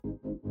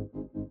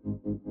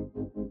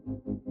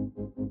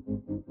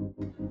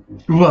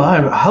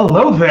Well,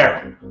 hello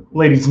there,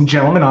 ladies and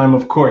gentlemen. I'm,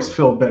 of course,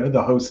 Phil Better,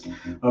 the host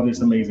of this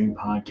amazing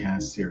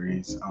podcast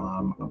series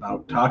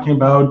about talking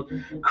about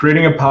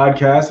creating a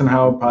podcast and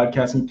how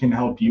podcasting can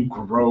help you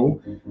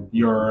grow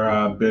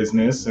your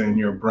business and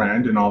your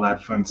brand and all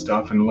that fun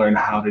stuff, and learn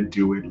how to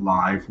do it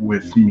live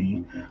with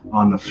me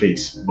on the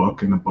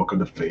Facebook in the Book of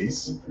the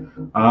Face.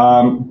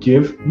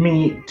 Give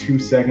me 2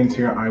 seconds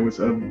here. I was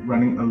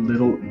running a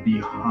little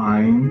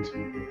behind,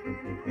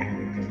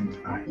 and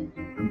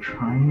I'm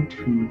trying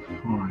to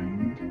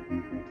find.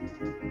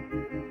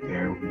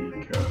 There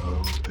we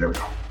go. There we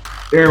go.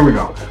 There we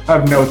go. I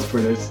have notes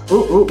for this.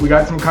 Ooh, we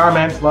got some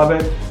comments. Love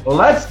it.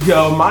 Let's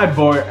go. My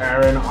boy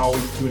Aaron,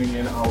 always tuning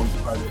in, always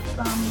part of the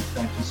family.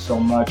 Thank you so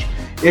much.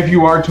 If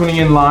you are tuning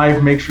in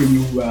live, make sure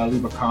you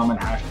leave a comment,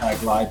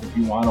 hashtag live if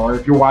you want, or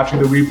if you're watching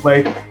the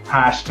replay,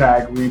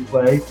 hashtag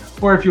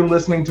replay, or if you're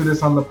listening to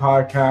this on the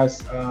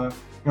podcast,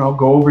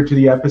 go over to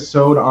the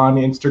episode on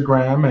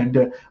Instagram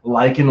and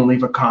like and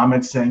leave a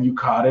comment saying you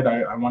caught it.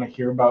 I want to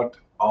hear about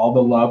all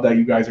the love that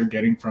you guys are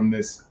getting from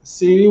this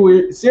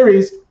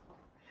series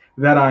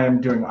that I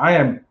am doing. I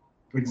am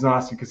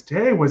exhausted because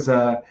today was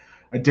a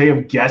day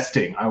of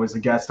guesting. I was a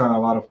guest on a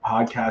lot of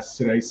podcasts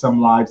today, some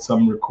live,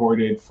 some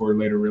recorded for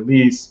later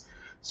release.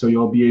 So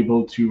you'll be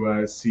able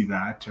to see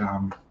that.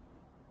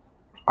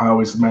 I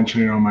always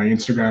mention it on my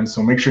Instagram.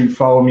 So make sure you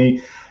follow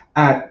me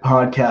at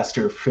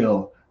Podcaster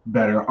Phil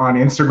Better on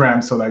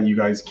Instagram so that you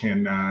guys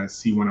can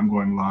see when I'm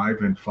going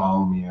live and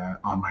follow me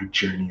on my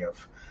journey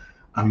of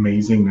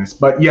amazingness.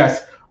 But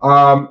yes,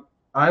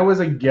 I was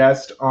a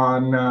guest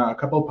on a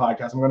couple of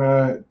podcasts. I'm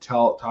gonna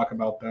talk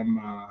about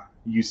them.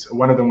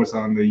 One of them was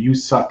on the You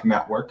Suck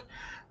Network,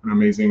 an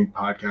amazing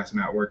podcast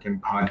network and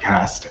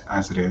podcast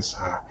as it is,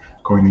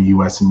 going the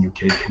US and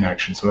UK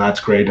connection. So that's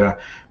great.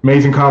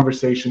 Amazing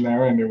conversation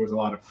there, and there was a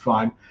lot of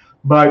fun.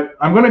 But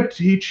I'm going to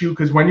teach you,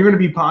 because when you're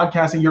going to be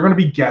podcasting, you're going to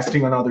be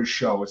guesting on other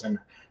shows. And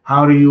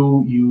how do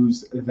you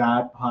use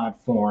that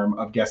platform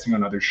of guesting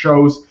on other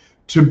shows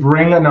to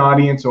bring an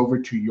audience over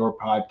to your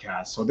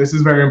podcast? So this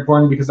is very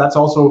important, because that's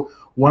also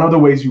one of the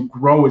ways you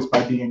grow is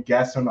by being a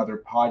guest on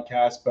other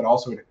podcasts, but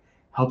also it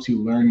helps you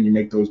learn and you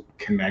make those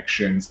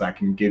connections that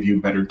can give you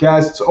better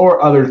guests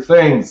or other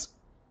things.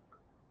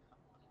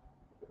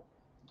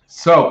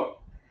 So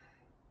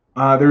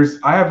I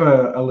have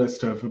a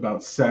list of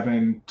about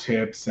 7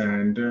 tips,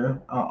 and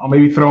I'll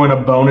maybe throw in a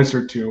bonus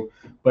or 2,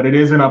 but it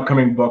is an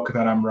upcoming book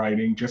that I'm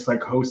writing. Just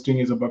like hosting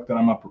is a book that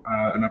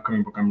an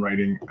upcoming book I'm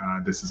writing.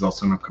 This is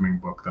also an upcoming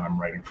book that I'm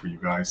writing for you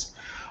guys.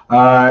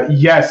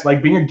 Yes,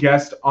 like being a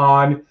guest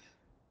on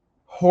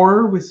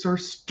Horror with Sir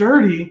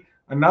Sturdy,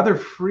 another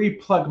free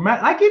plug.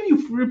 Matt, I give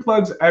you free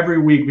plugs every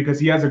week because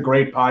he has a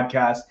great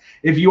podcast.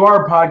 If you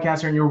are a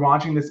podcaster and you're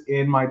watching this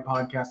in my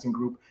podcasting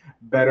group,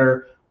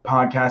 Better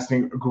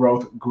Podcasting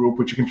Growth Group,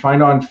 which you can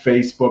find on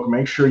Facebook,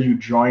 make sure you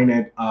join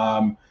it.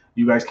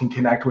 You guys can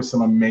connect with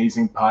some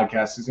amazing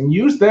podcasters and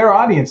use their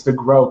audience to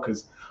grow,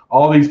 because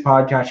all these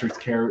podcasters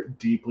care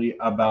deeply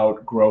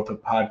about growth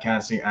of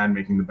podcasting and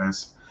making the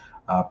best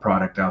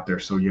product out there.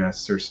 So yes,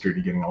 Sir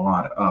Sturdy getting a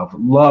lot of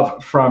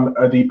love from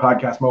the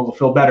podcast mogul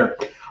Phil Better.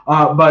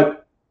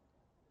 But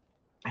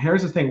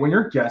here's the thing: when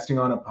you're guesting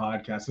on a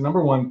podcast, the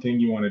number one thing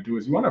you want to do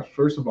is you want to,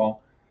 first of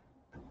all,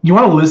 you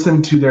want to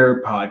listen to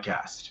their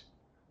podcast.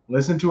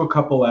 Listen to a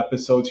couple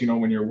episodes,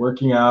 when you're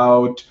working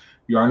out,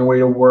 you're on your way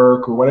to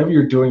work, or whatever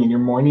you're doing in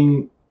your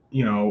morning,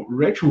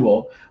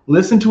 ritual.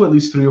 Listen to at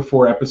least 3 or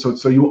 4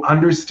 episodes so you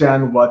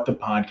understand what the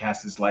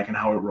podcast is like and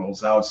how it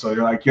rolls out. So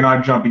you're like, you're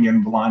not jumping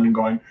in blind and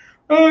going,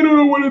 I don't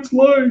know what it's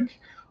like.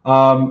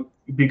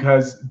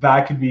 Because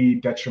that could be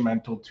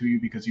detrimental to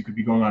you, because you could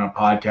be going on a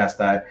podcast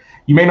that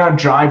you may not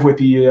jive with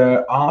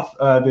the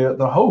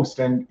host,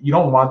 and you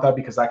don't want that,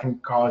 because that can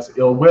cause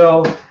ill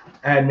will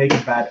and make a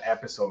bad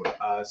episode.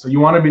 So you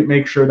want to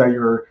make sure that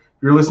you're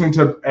listening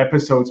to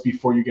episodes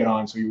before you get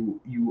on, so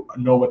you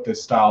know what the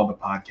style of the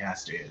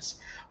podcast is,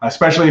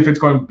 especially if it's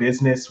going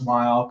business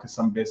while, because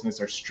some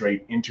business are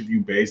straight interview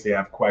based. They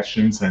have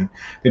questions and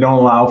they don't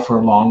allow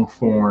for long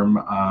form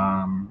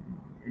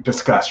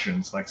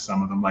discussions like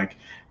some of them, like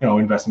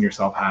Invest in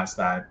Yourself has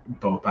that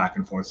both back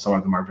and forth. Some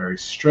of them are very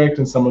strict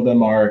and some of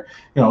them are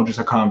just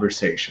a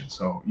conversation.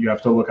 So you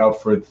have to look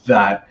out for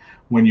that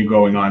when you're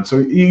going on. So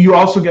you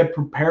also get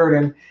prepared,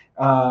 and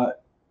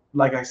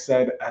like I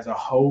said, as a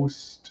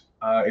host,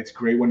 it's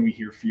great when we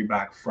hear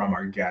feedback from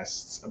our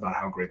guests about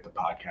how great the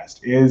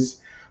podcast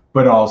is,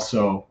 but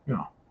also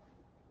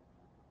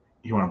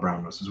you want to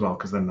brown nose as well,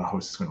 because then the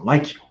host is going to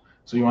like you.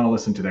 So you want to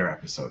listen to their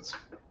episodes.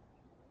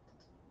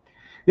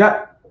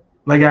 Yeah,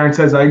 like Aaron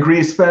says, I agree,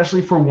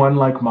 especially for one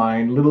like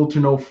mine. Little to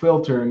no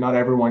filter. Not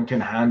everyone can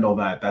handle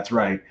that. That's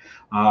right.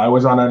 I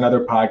was on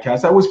another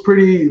podcast that was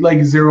pretty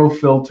like zero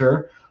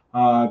filter,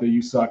 the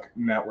You Suck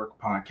Network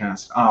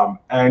podcast.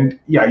 And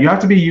yeah, you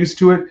have to be used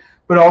to it,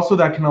 but also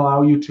that can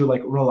allow you to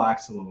like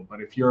relax a little. But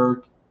if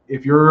you're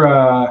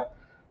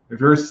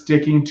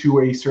sticking to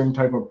a certain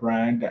type of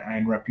brand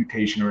and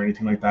reputation or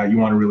anything like that, you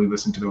want to really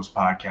listen to those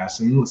podcasts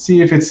and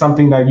see if it's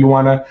something that you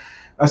want to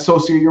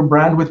associate your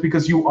brand with,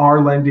 because you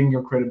are lending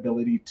your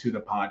credibility to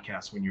the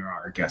podcast when you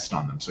are a guest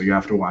on them. So you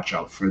have to watch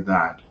out for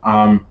that.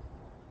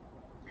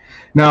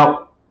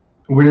 Now,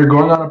 when you're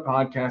going on a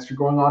podcast, you're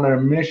going on a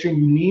mission,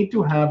 you need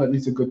to have at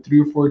least a good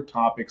 3 or 4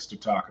 topics to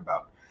talk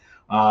about.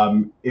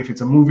 If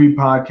it's a movie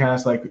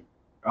podcast, like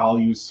I'll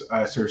use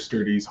Sir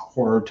Sturdy's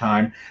Horror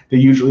Time,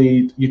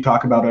 you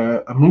talk about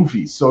a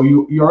movie. So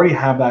you already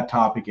have that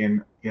topic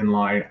in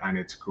line, and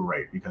it's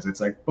great because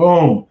it's like,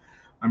 boom,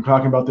 I'm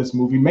talking about this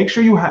movie. Make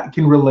sure you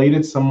can relate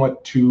it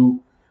somewhat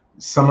to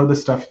some of the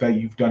stuff that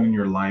you've done in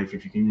your life.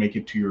 If you can make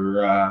it to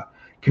your,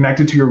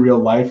 connected to your real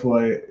life,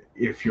 like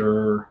if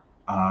you're,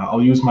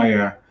 I'll use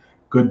my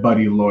good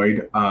buddy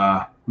Lloyd,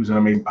 who's an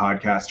amazing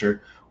podcaster.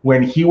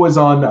 When he goes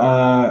on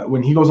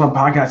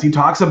podcasts, he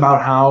talks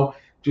about how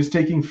just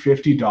taking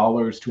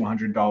 $50 to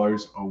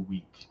 $100 a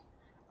week,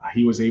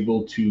 he was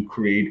able to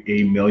create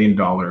 $1 million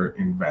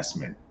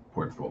investment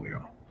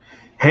portfolio.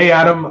 Hey,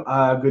 Adam,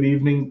 good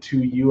evening to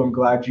you. I'm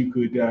glad you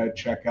could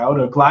check out.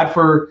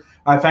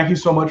 Thank you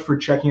so much for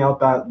checking out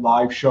that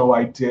live show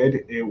I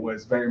did. It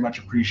was very much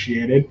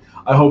appreciated.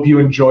 I hope you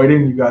enjoyed it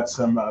and you got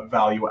some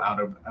value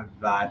out of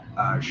that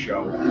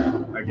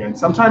show. Again,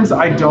 sometimes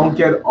I don't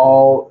get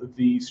all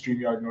the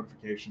StreamYard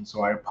notifications,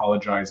 so I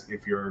apologize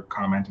if you're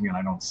commenting and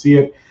I don't see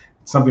it.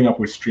 It's something up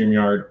with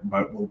StreamYard,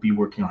 but we'll be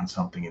working on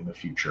something in the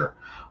future.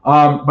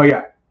 But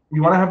yeah,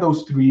 you want to have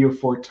those 3 or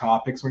 4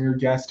 topics when you're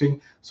guesting,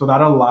 so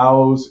that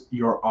allows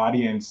your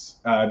audience,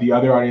 the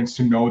other audience,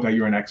 to know that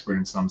you're an expert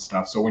in some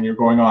stuff. So when you're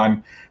going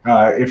on,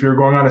 if you're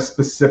going on a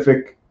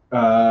specific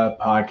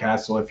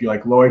podcast, so if you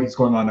like Lloyd, he's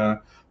going on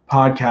a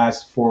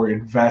podcast for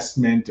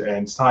investment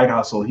and side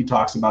hustle. He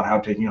talks about how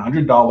taking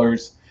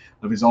 $100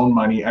 of his own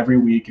money every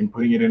week and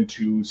putting it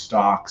into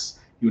stocks,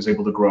 he was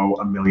able to grow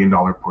 $1 million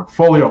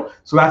portfolio.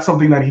 So that's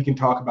something that he can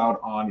talk about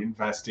on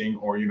investing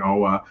or,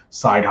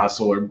 side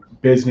hustle or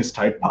business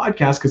type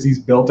podcast, because he's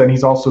built, and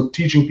he's also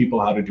teaching people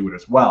how to do it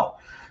as well.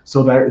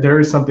 So there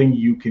is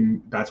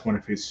something that's one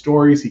of his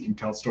stories. He can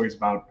tell stories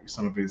about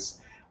some of his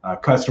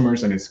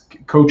customers and his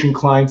coaching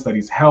clients that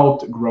he's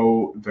helped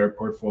grow their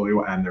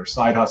portfolio and their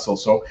side hustle.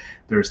 So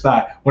there's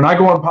that. When I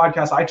go on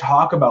podcasts, I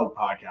talk about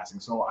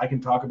podcasting. So I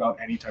can talk about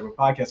any type of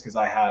podcast because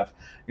I have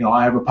a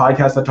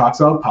podcast that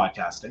talks about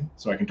podcasting.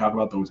 So I can talk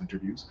about those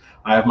interviews.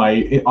 I have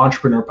my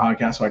entrepreneur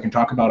podcast, so I can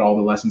talk about all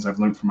the lessons I've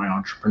learned from my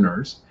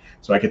entrepreneurs.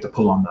 So I get to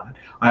pull on that.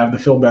 I have the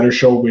Phil Better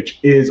Show, which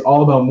is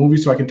all about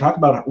movies. So I can talk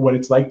about what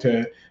it's like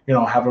to,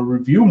 have a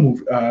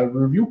review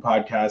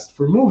podcast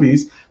for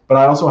movies. But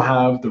I also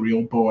have the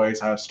Real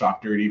Boys. I have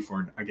Stock Dirty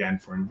for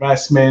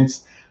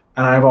investments,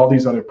 and I have all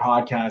these other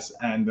podcasts,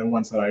 and the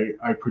ones that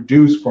I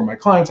produce for my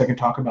clients, I can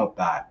talk about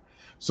that.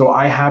 So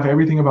I have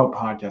everything about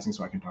podcasting,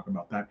 so I can talk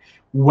about that.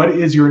 What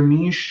is your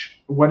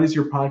niche? What is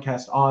your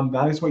podcast on?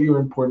 That is what you're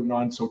important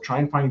on. So try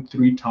and find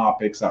 3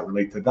 topics that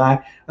relate to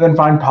that, and then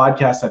find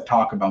podcasts that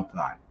talk about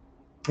that.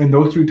 And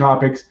those 3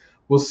 topics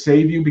will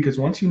save you, because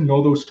once you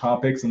know those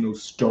topics and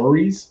those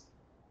stories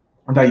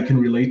that you can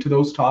relate to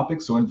those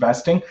topics. So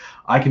investing,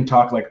 I can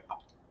talk, like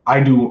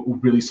I do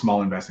really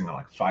small investing on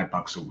like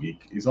 $5 a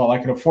week is all I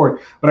can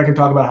afford. But I can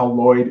talk about how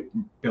Lloyd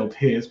built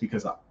his,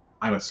 because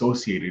I'm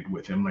associated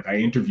with him. Like I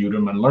interviewed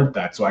him and learned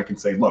that. So I can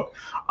say, look,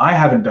 I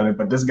haven't done it,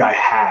 but this guy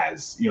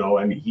has,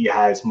 and he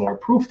has more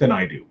proof than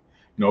I do,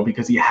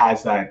 because he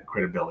has that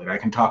credibility. I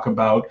can talk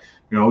about,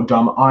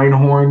 Dom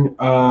Einhorn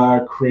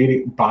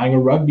buying a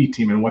rugby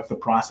team and what the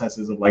process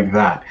is of like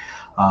that.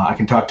 I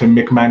can talk to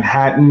Mick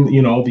Manhattan,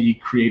 the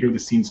creator of the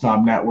Scene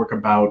Snob Network,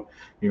 about,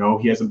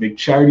 he has a big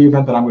charity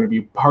event that I'm going to be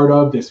a part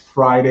of this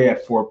Friday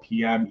at 4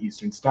 p.m.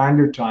 Eastern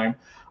Standard Time.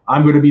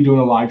 I'm going to be doing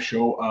a live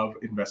show of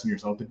Invest in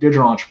Yourself, the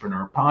Digital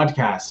Entrepreneur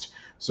podcast.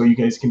 So you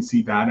guys can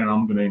see that, and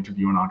I'm going to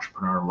interview an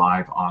entrepreneur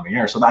live on the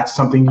air. So that's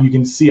something you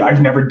can see.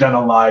 I've never done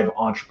a live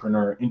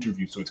entrepreneur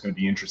interview, so it's going to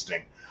be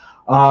interesting.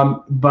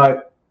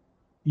 But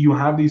you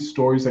have these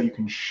stories that you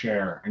can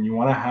share, and you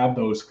want to have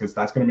those because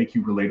that's going to make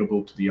you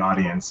relatable to the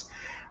audience.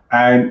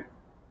 And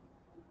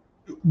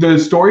the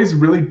stories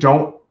really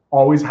don't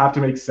always have to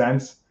make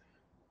sense,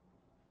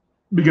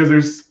 because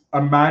there's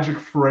a magic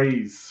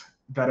phrase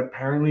that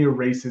apparently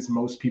erases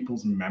most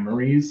people's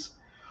memories.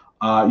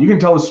 You can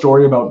tell a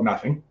story about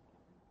nothing.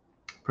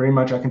 Pretty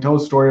much, I can tell a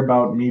story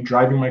about me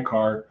driving my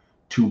car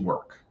to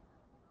work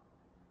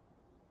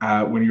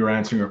when you're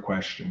answering a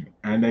question,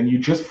 and then you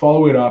just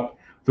follow it up.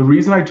 The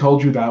reason I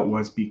told you that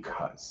was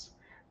because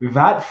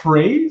that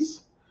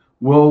phrase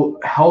will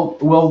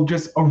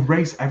just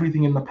erase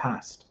everything in the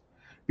past,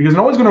 because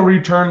no one's going to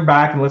return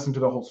back and listen to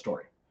the whole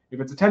story. If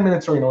it's a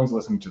 10-minute story, no one's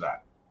listening to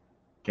that.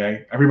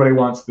 Okay, everybody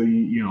wants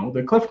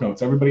the cliff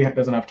notes. Everybody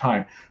doesn't have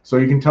time. So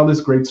you can tell this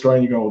great story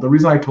and you go, well, the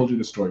reason I told you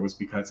the story was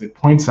because it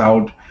points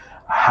out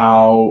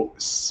how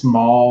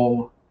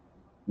small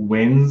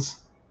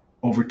wins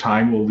over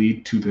time will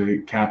lead to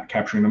the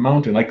capturing the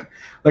mountain. Like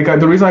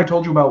the reason I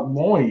told you about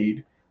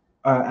Lloyd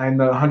and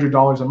the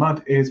 $100 a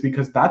month is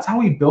because that's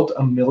how he built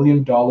 $1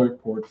 million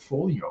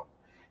portfolio.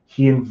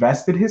 He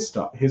invested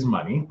his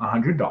money,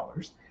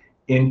 $100,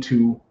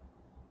 into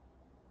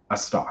a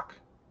stock,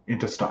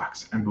 into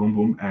stocks, and boom,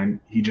 boom. And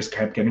he just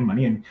kept getting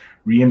money and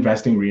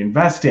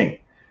reinvesting.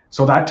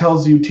 So that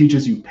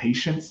teaches you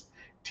patience,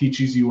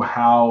 teaches you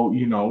how,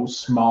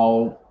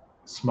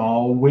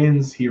 small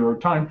wins here are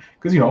time.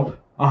 Because,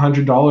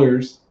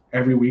 $100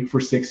 every week for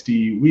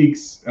 60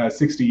 weeks,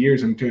 60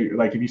 years, until,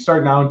 like, if you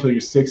start now until you're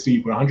 60,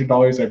 you put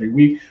 $100 every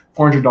week,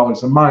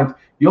 $400 a month,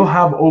 you'll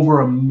have over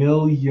 $1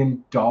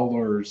 million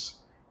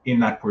in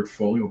that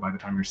portfolio by the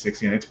time you're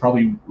 60. And it's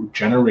probably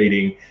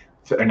generating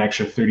an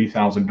extra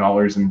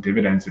 $30,000 in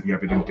dividends if you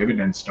have it in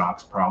dividend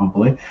stocks,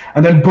 probably.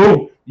 And then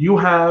boom, you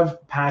have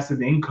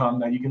passive income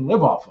that you can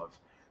live off of.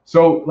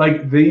 So,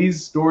 like,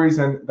 these stories,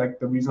 and like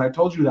the reason I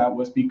told you that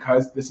was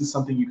because this is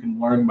something you can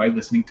learn by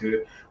listening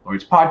to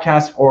Lloyd's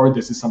podcast, or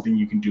this is something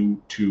you can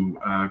do to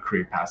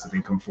create passive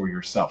income for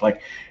yourself.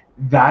 Like,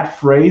 that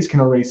phrase can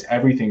erase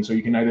everything. So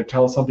you can either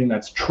tell something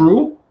that's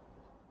true,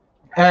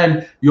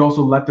 and you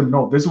also let them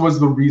know this was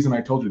the reason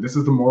I told you. This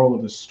is the moral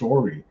of the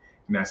story,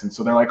 in essence.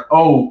 So they're like,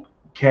 oh,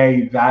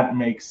 okay, that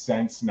makes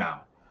sense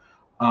now.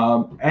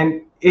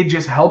 And it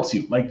just helps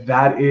you. Like,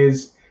 that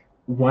is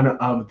one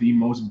of the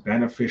most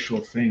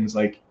beneficial things,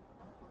 like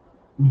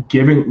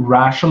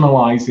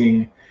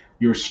rationalizing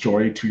your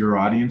story to your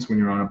audience when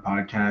you're on a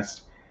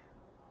podcast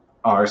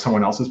or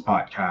someone else's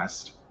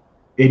podcast.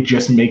 It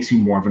just makes you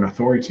more of an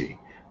authority,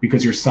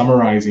 because you're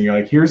summarizing. You're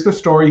like, here's the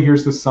story,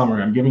 here's the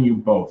summary. I'm giving you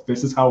both.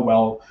 This is how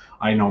well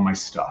I know my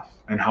stuff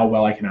and how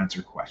well I can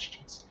answer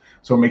questions.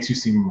 So it makes you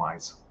seem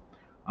wise.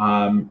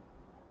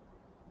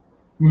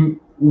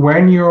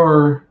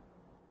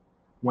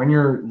 When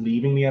you're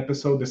leaving the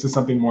episode, this is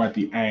something more at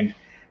the end,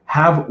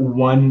 have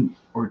one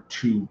or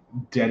two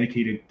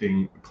dedicated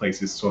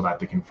places so that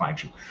they can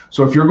find you.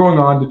 So if you're going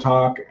on to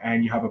talk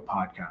and you have a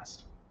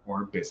podcast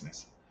or a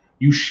business,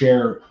 you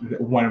share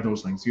one of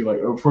those links. You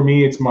like, for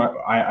me,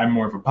 I'm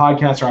more of a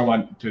podcaster. I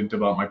want to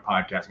develop my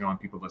podcasting. I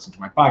want people to listen to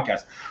my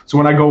podcast. So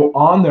when I go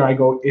on there, I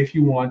go, if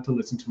you want to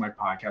listen to my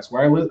podcast,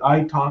 where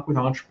I talk with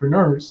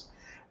entrepreneurs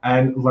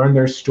and learn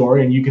their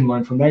story, and you can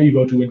learn from there, you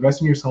go to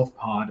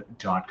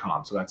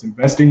investingyourselfpod.com. So that's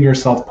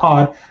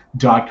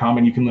investingyourselfpod.com,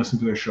 and you can listen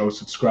to the show,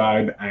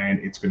 subscribe, and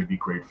it's going to be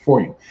great for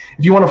you.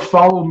 If you want to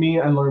follow me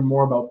and learn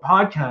more about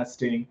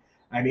podcasting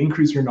and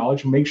increase your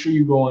knowledge, make sure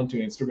you go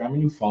onto Instagram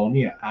and you follow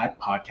me at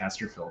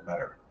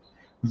podcasterphilbetter.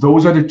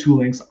 Those are the two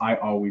links I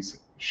always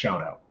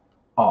shout out.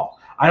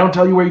 I don't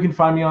tell you where you can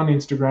find me on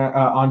Instagram,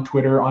 on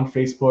Twitter, on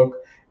Facebook,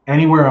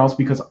 anywhere else,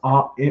 because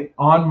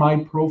on my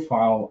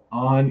profile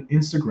on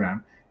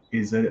Instagram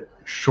is a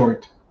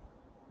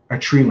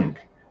tree link,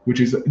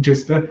 which is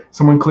just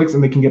someone clicks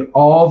and they can get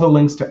all the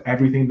links to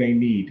everything they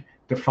need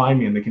to find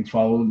me, and they can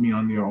follow me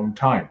on their own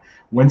time.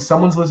 When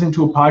someone's listening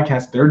to a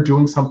podcast, they're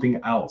doing something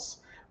else.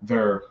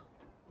 They're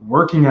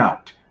working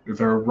out,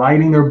 they're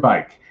riding their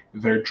bike,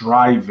 they're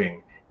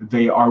driving,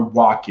 they are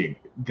walking,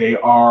 they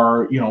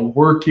are,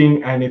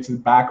 working, and it's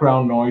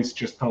background noise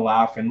just to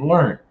laugh and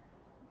learn.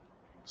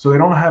 So they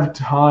don't have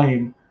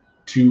time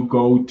to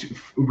go to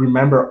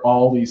remember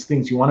all these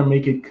things. You want to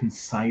make it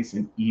concise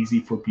and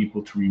easy for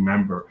people to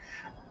remember.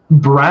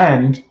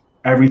 Brand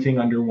everything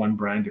under one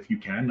brand if you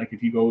can. Like,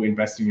 if you go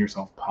Invest in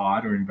Yourself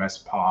Pod or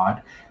Invest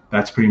Pod,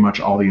 that's pretty much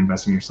all the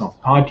Invest in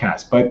Yourself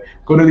podcast. But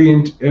go to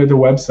the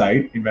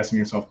website,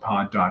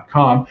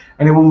 investingyourselfpod.com,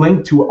 and it will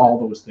link to all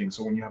those things.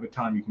 So when you have a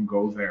time, you can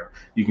go there.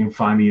 You can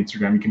find the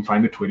Instagram, you can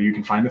find the Twitter, you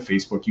can find the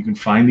Facebook, you can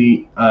find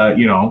the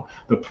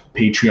the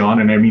Patreon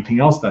and everything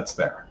else that's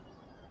there.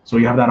 So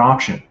you have that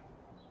option.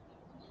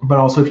 But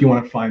also, if you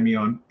want to find me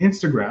on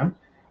Instagram,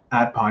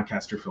 at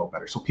Podcaster Phil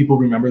Better. So people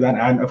remember that.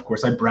 And of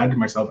course, I branded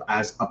myself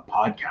as a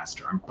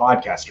podcaster. I'm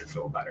Podcaster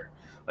Phil Better.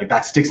 Like,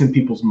 that sticks in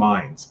people's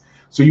minds.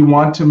 So you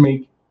want to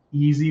make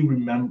easy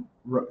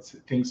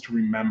things to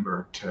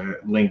remember, to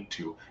link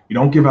to. You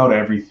don't give out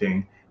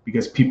everything,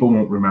 because people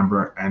won't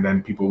remember, and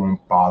then people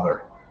won't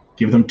bother.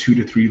 Give them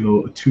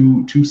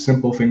two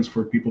simple things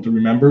for people to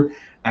remember,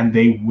 and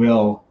they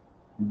will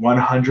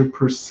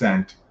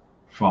 100%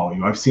 follow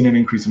you. I've seen an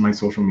increase in my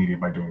social media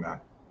by doing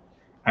that,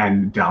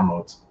 and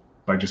downloads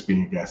by just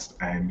being a guest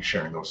and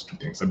sharing those two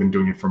things. I've been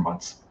doing it for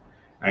months,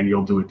 and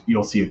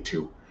you'll see it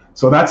too.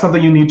 So that's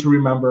something you need to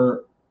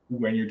remember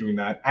when you're doing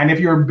that. And if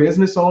you're a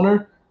business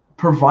owner,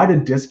 provide a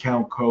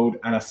discount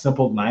code and a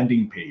simple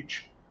landing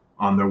page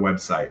on their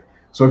website.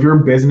 So if you're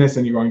a business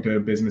and you're going to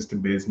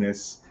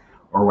business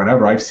or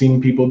whatever, I've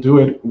seen people do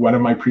it. One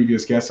of my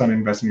previous guests on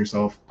Invest in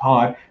Yourself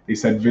Pod, they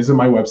said, visit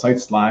my website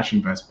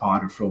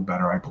 /investpod or Phil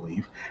Better, I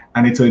believe.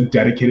 And it's a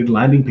dedicated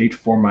landing page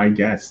for my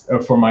guests,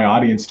 for my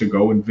audience to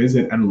go and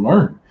visit and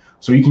learn.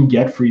 So you can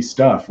get free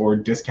stuff or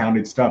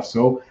discounted stuff.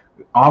 So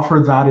offer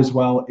that as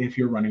well if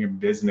you're running a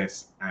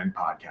business and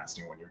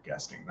podcasting when you're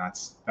guesting.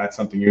 That's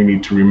something you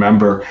need to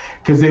remember,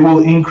 because it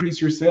will increase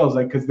your sales.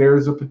 Like, because there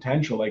is a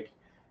potential, like,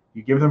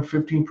 you give them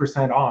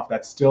 15% off,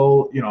 that's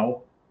still,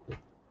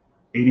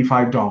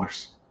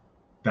 $85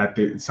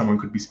 that someone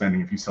could be spending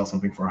if you sell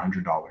something for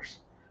 $100,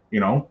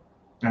 and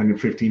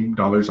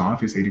 $15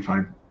 off is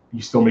 $85.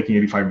 You're still making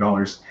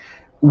 $85.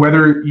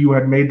 Whether you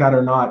had made that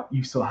or not,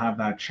 you still have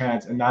that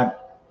chance, and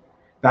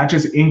That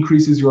just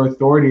increases your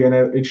authority, and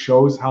it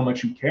shows how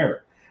much you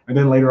care. And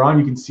then later on,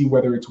 you can see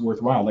whether it's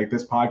worthwhile. Like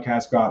this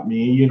podcast got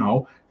me,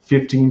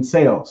 15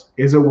 sales.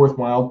 Is it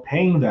worthwhile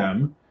paying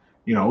them,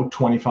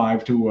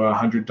 $25 to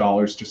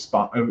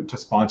 $100 to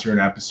sponsor an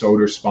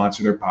episode or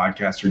sponsor their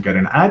podcast or get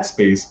an ad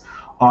space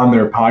on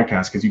their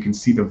podcast? Because you can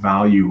see the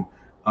value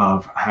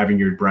of having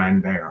your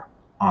brand there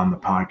on the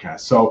podcast.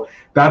 So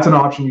that's an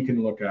option you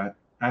can look at.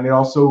 And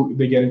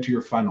they get into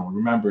your funnel.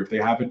 Remember, if they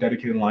have a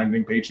dedicated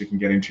landing page, they can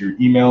get into your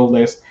email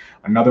list.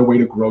 Another way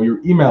to grow your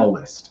email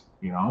list,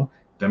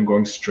 them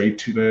going straight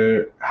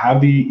to have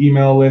the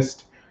email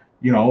list,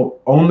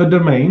 own the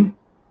domain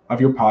of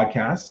your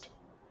podcast,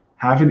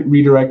 have it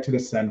redirect to the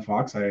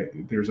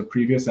SendFox. There's a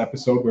previous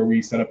episode where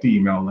we set up the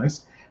email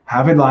list,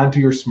 have it land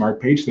to your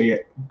smart page.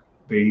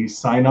 They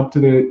sign up to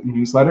the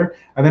newsletter,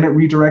 and then it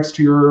redirects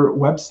to your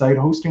website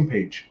hosting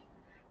page.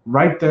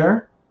 Right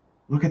there,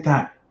 look at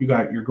that.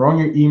 You're growing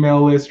your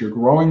email list, you're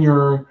growing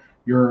your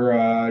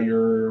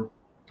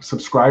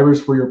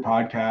subscribers for your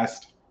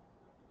podcast,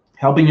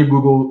 helping your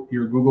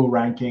Google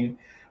ranking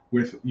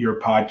with your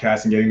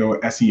podcast and getting the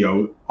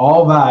SEO,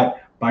 all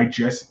that by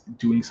just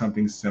doing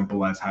something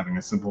simple as having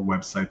a simple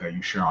website that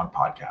you share on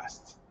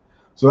podcasts.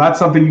 So that's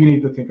something you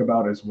need to think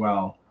about as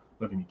well.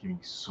 Look at me giving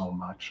you so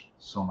much.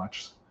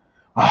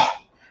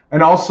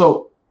 And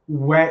also,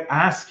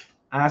 ask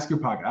your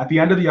podcast. At the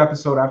end of the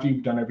episode, after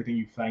you've done everything,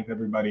 you thanked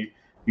everybody,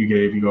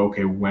 you go,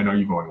 okay, when are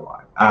you going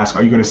live? Ask,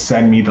 are you going to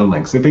send me the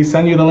links? If they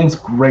send you the links,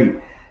 great.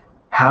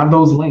 Have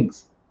those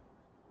links.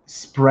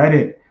 Spread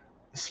it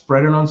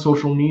on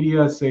social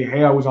media. Say,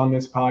 hey, I was on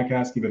this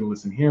podcast. Give it a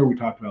listen here. We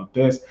talked about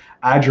this.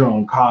 Add your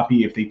own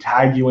copy. If they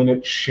tag you in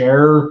it,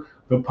 share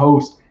the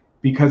post,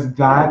 because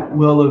that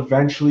will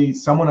eventually,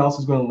 someone else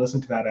is going to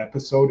listen to that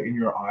episode in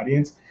your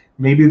audience.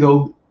 Maybe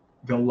they'll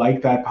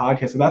like that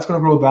podcast, and that's going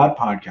to grow that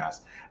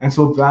podcast. And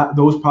so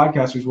those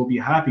podcasters will be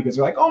happy because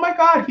they're like, oh my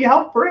God, he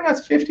helped bring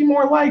us 50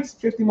 more likes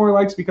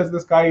because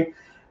this guy,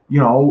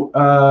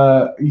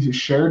 he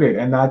shared it,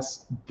 and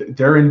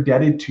they're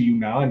indebted to you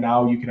now, and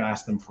now you can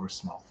ask them for a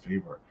small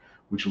favor,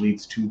 which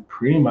leads to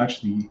pretty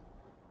much the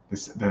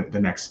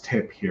next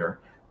tip here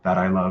that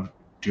I love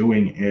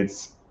doing.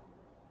 It's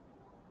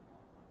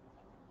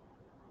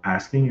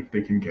asking if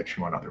they can get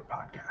you on other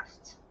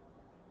podcasts.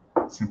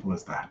 Simple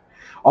as that.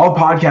 All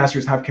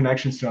podcasters have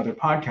connections to other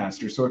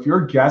podcasters. So if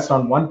you're a guest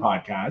on one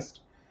podcast,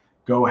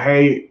 go,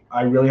 hey,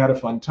 I really had a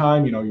fun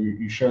time.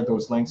 You shared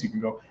those links. You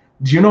can go,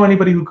 do you know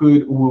anybody who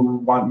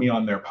would want me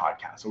on their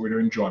podcast or would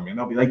enjoy me? And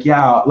they'll be like,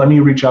 yeah, let me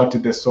reach out to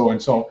this so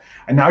and so.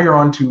 And now you're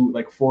on to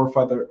like four or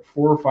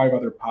five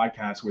other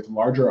podcasts with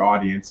larger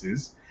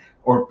audiences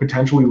or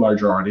potentially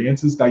larger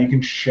audiences that you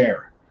can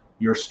share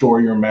your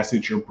story, your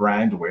message, your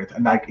brand with,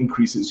 and that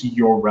increases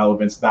your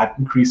relevance. That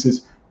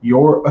increases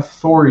your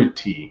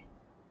authority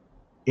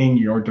in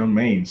your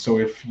domain. So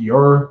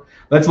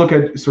let's look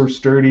at Sir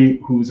Sturdy,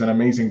 who's an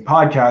amazing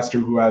podcaster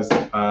who has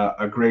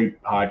a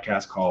great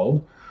podcast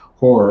called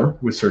Horror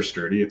with Sir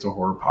Sturdy. It's a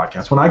horror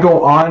podcast. When I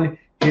go on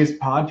his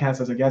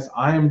podcast as a guest,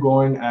 I am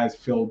going as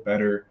Phil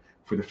Better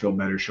for the Phil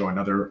Better Show,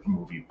 another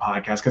movie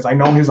podcast, because I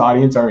know his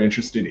audience are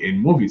interested in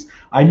movies.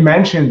 I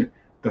mentioned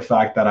the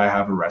fact that I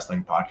have a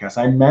wrestling podcast.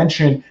 I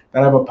mentioned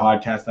that I have a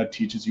podcast that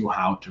teaches you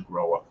how to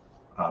grow up.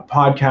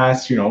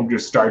 Podcast,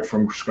 just start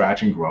from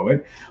scratch and grow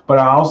it. But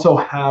I also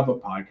have a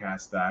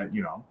podcast that,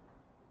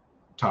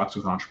 talks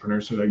with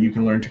entrepreneurs so that you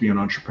can learn to be an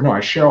entrepreneur.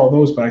 I share all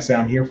those, but I say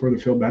I'm here for the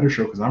Phil Better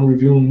Show because I'm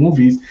reviewing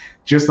movies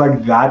just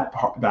like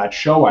that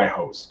show I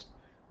host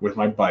with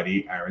my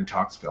buddy Aaron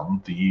Talks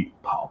Film, the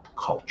pop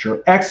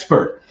culture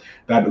expert.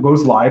 That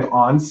goes live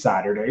on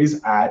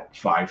Saturdays at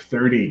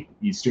 5:30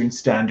 Eastern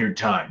Standard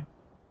Time.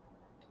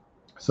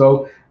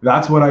 So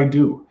that's what I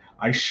do.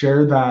 I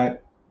share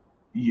that.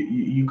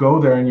 You go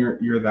there and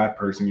you're that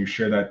person. You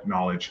share that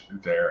knowledge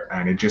there,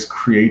 and it just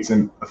creates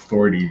an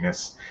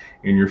authorityness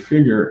in your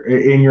figure,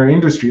 in your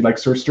industry. Like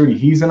Sir Sturdy,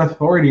 he's an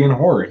authority in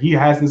horror. He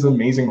has this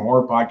amazing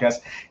horror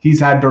podcast. He's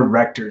had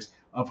directors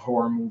of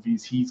horror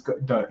movies. He's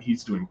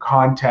doing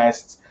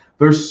contests.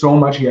 There's so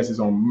much. He has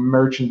his own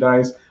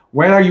merchandise.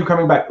 When are you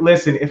coming back?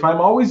 Listen, if I'm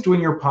always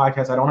doing your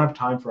podcast, I don't have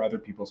time for other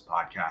people's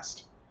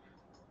podcast.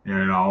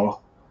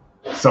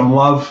 Some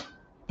love.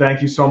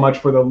 Thank you so much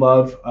for the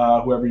love.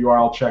 Whoever you are,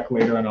 I'll check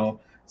later and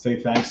I'll say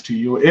thanks to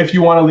you. If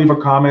you want to leave a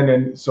comment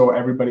and so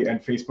everybody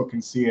and Facebook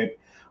can see it,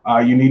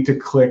 you need to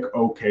click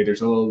OK. There's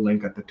a little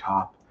link at the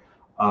top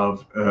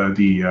of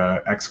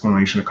the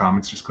exclamation of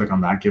comments. Just click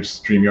on that. Give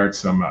StreamYard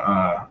some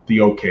the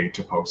OK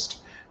to post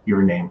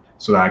your name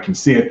so that I can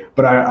see it.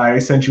 But I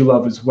sent you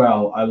love as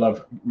well. I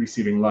love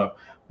receiving love.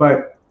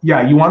 But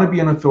yeah, you want to be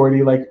an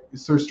authority like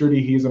Sir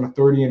Sturdy. He's an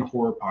authority in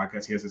horror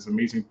podcasts. He has this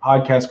amazing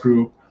podcast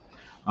group.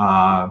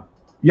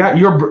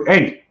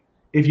 Hey,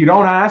 if you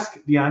don't ask,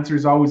 the answer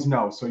is always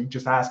no. So you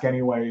just ask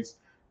anyways.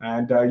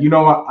 And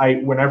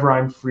whenever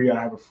I'm free, I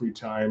have a free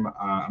time,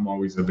 I'm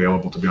always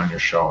available to be on your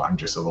show. I'm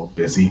just a little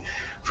busy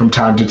from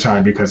time to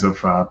time because of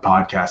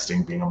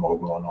podcasting, being a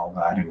mogul and all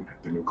that, and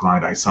the new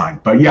client I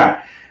signed. But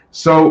yeah,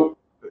 so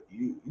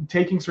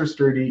taking Sir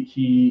Sturdy,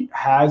 he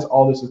has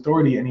all this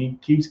authority, and he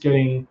keeps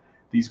getting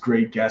these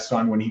great guests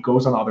on. When he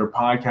goes on other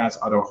podcasts,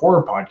 other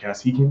horror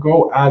podcasts, he can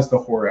go as the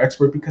horror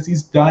expert because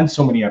he's done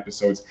so many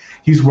episodes.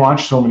 He's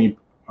watched so many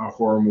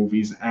horror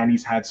movies, and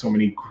he's had so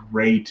many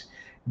great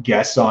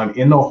guests on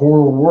in the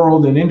horror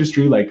world and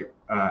industry, like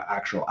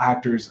actual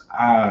actors,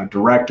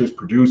 directors,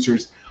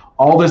 producers,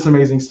 all this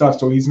amazing stuff.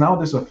 So he's now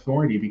this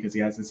authority because he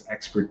has this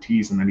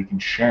expertise, and then he can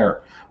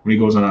share when he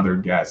goes on other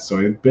guests. So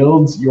it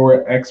builds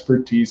your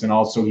expertise, and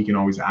also he can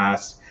always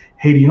ask,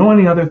 hey, do you know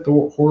any other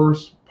horror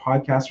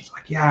podcasters?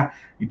 Like, yeah,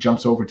 he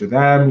jumps over to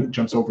them, he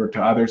jumps over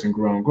to others, and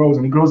grows,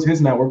 and he grows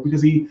his network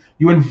because you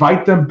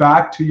invite them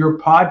back to your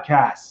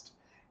podcast.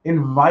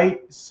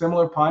 Invite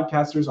similar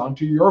podcasters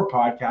onto your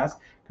podcast,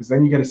 because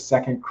then you get a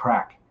second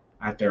crack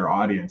at their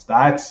audience.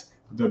 That's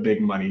the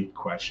big money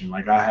question.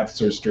 Like, I have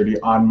Sir Sturdy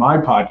on my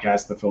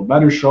podcast, The Phil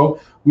Better Show.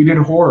 We did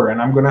horror, and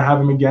I'm going to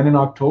have him again in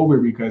October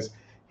because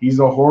he's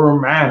a horror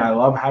man. I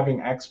love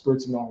having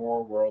experts in the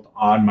horror world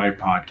on my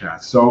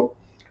podcast. So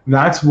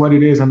that's what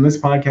it is. On this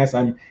podcast,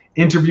 I'm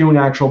interviewing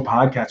actual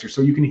podcasters,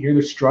 so you can hear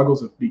the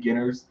struggles of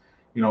beginners,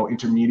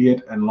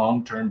 intermediate and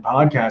long-term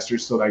podcasters,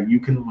 so that you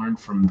can learn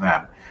from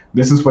them.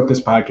 This is what this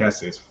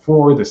podcast is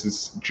for. This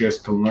is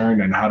just to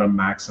learn and how to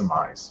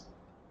maximize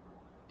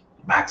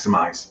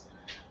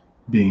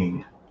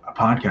being a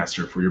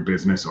podcaster for your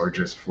business or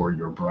just for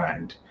your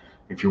brand,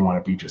 if you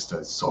want to be just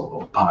a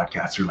solo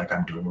podcaster like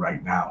I'm doing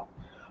right now.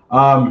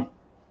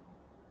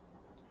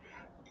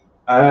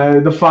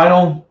 The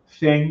final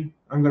thing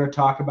I'm going to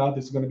talk about,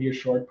 this is going to be a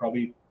short,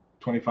 probably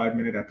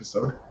 25-minute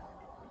episode,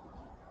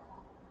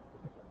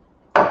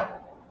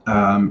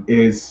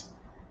 is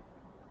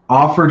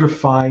offer to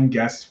find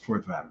guests for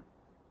them.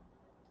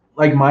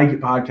 Like my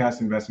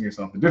podcast, Investing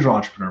Yourself, the Digital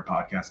Entrepreneur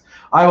Podcast,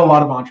 I have a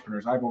lot of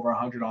entrepreneurs. I have over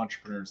 100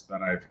 entrepreneurs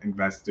that I've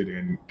invested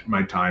in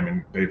my time,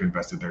 and they've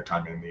invested their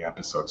time in the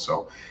episode.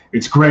 So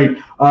it's great.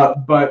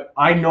 But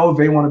I know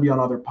they want to be on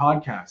other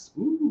podcasts.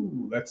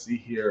 Ooh, let's see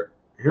here.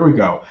 Here we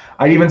go.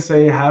 I'd even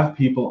say have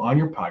people on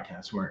your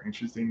podcast who are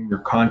interested in your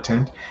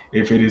content,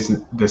 if it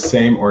is the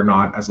same or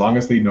not, as long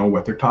as they know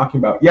what they're talking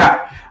about.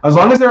 Yeah, as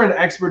long as they're an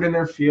expert in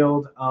their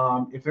field.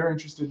 If they're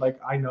interested, like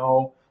I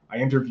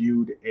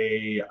interviewed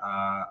a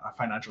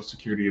financial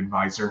security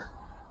advisor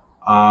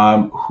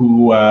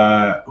who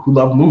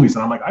loved movies,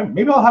 and I'm like,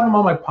 maybe I'll have him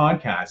on my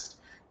podcast,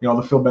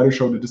 the Phil Better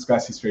Show, to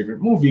discuss his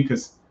favorite movie,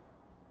 because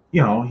he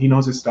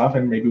knows his stuff,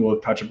 and maybe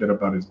we'll touch a bit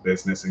about his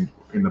business in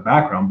the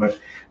background. But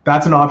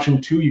that's an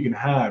option too you can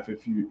have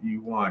if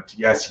you want.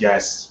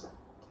 Yes.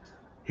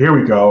 Here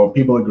we go.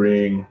 People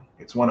agreeing.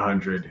 It's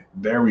 100.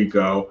 There we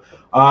go.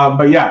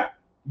 But yeah,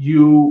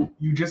 you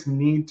just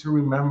need to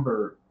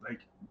remember,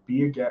 like,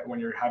 be a guest when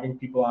you're having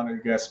people on as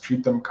a guest.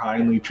 Treat them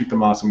kindly. Treat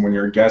them awesome when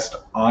you're a guest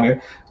on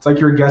it. It's like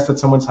you're a guest at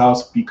someone's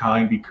house. Be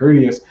kind. Be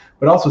courteous.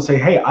 But also say,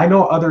 hey, I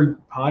know other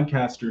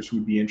podcasters who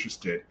would be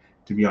interested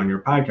to be on your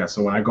podcast.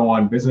 So when I go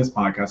on business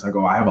podcasts,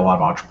 I have a lot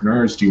of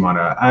entrepreneurs. Do you want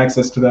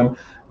access to them?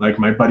 Like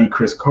my buddy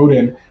Chris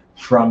Coden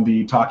from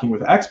the Talking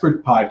with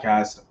Expert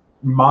podcast,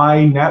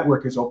 my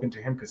network is open to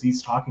him because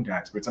he's talking to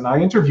experts, and I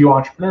interview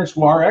entrepreneurs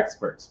who are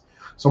experts.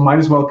 So might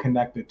as well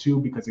connect the two,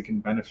 because it can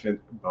benefit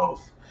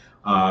both.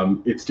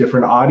 It's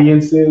different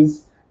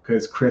audiences,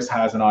 because Chris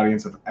has an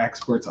audience of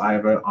experts, I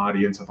have an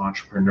audience of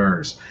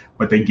entrepreneurs,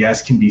 but the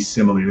guests can be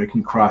similar. They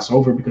can cross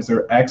over because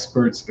they're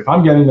experts. If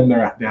I'm getting them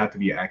there, they have to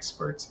be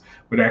experts,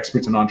 but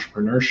experts in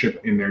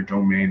entrepreneurship in their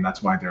domain.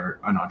 That's why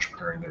they're an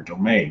entrepreneur in their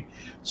domain.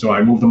 So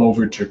I move them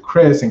over to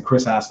Chris, and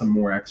Chris asks them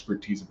more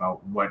expertise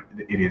about what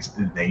it is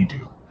that they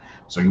do.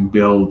 So you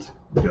build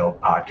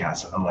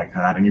podcasts like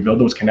that, and you build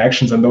those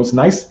connections, and those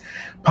nice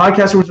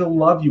podcasters will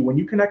love you. When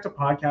you connect a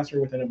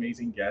podcaster with an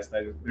amazing guest,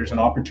 there's an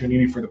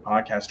opportunity for the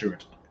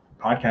podcaster's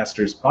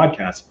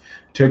podcast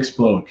to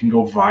explode, can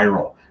go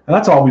viral. And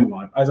that's all we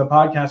want. As a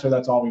podcaster,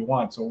 that's all we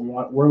want. So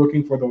we're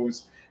looking for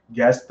those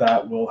guests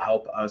that will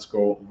help us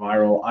go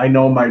viral. I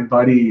know my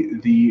buddy,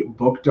 the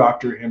book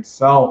doctor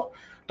himself,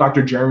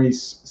 Dr.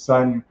 Jeremy's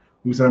son,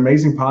 who's an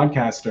amazing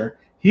podcaster,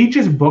 he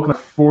just booked like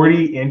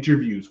 40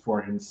 interviews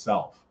for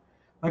himself.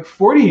 Like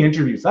 40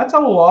 interviews, that's a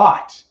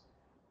lot.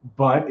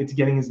 But it's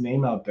getting his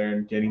name out there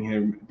and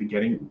getting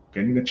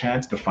the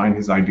chance to find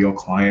his ideal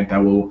client that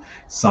will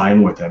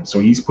sign with him. So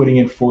he's putting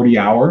in 40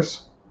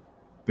 hours.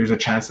 There's a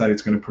chance that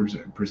it's going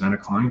to present a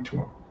client to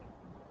him.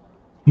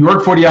 You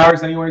work 40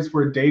 hours anyways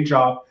for a day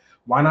job.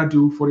 Why not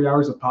do 40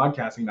 hours of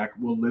podcasting that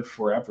will live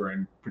forever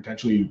and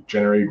potentially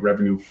generate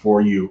revenue for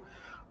you?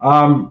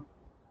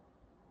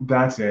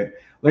 That's it.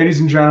 Ladies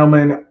and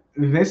gentlemen,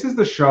 this is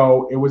the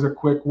show. It was a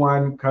quick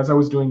one because I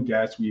was doing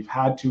guests. We've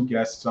had 2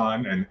 guests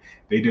on, and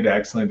they did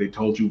excellent. They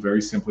told you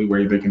very simply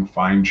where they can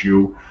find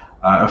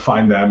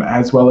them,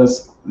 as well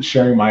as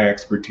sharing my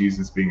expertise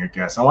as being a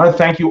guest. I want to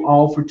thank you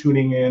all for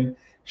tuning in,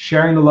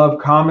 sharing the love,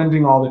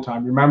 commenting all the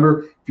time.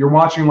 Remember, if you're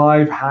watching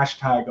live,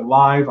 hashtag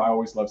live. I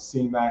always love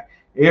seeing that.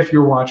 If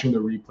you're watching the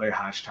replay,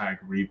 hashtag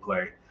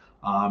replay.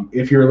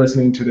 If you're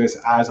listening to this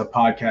as a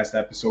podcast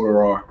episode,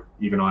 or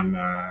even on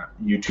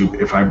YouTube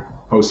if I'm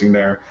posting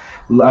there.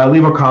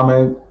 Leave a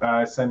comment,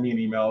 send me an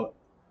email.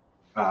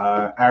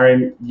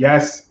 Aaron,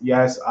 yes,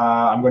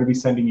 I'm going to be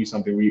sending you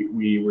something.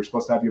 We were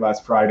supposed to have you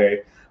last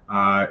Friday.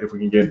 If we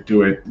can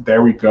do it.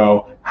 There we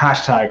go.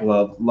 Hashtag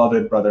love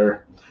it,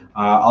 brother.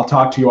 I'll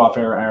talk to you off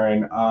air,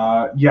 Aaron.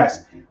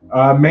 Yes,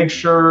 make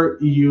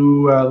sure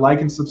you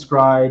like and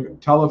subscribe.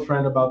 Tell a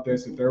friend about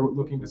this. If they're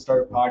looking to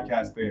start a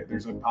podcast,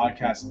 there's a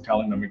podcast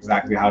telling them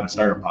exactly how to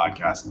start a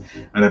podcast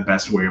and the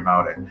best way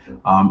about it.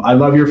 I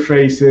love your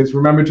faces.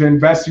 Remember to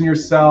invest in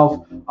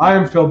yourself. I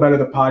am Phil Better,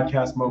 the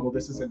podcast mogul.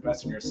 This is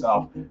Invest in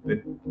Yourself,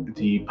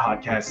 the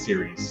podcast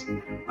series.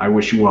 I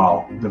wish you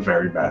all the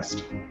very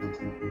best.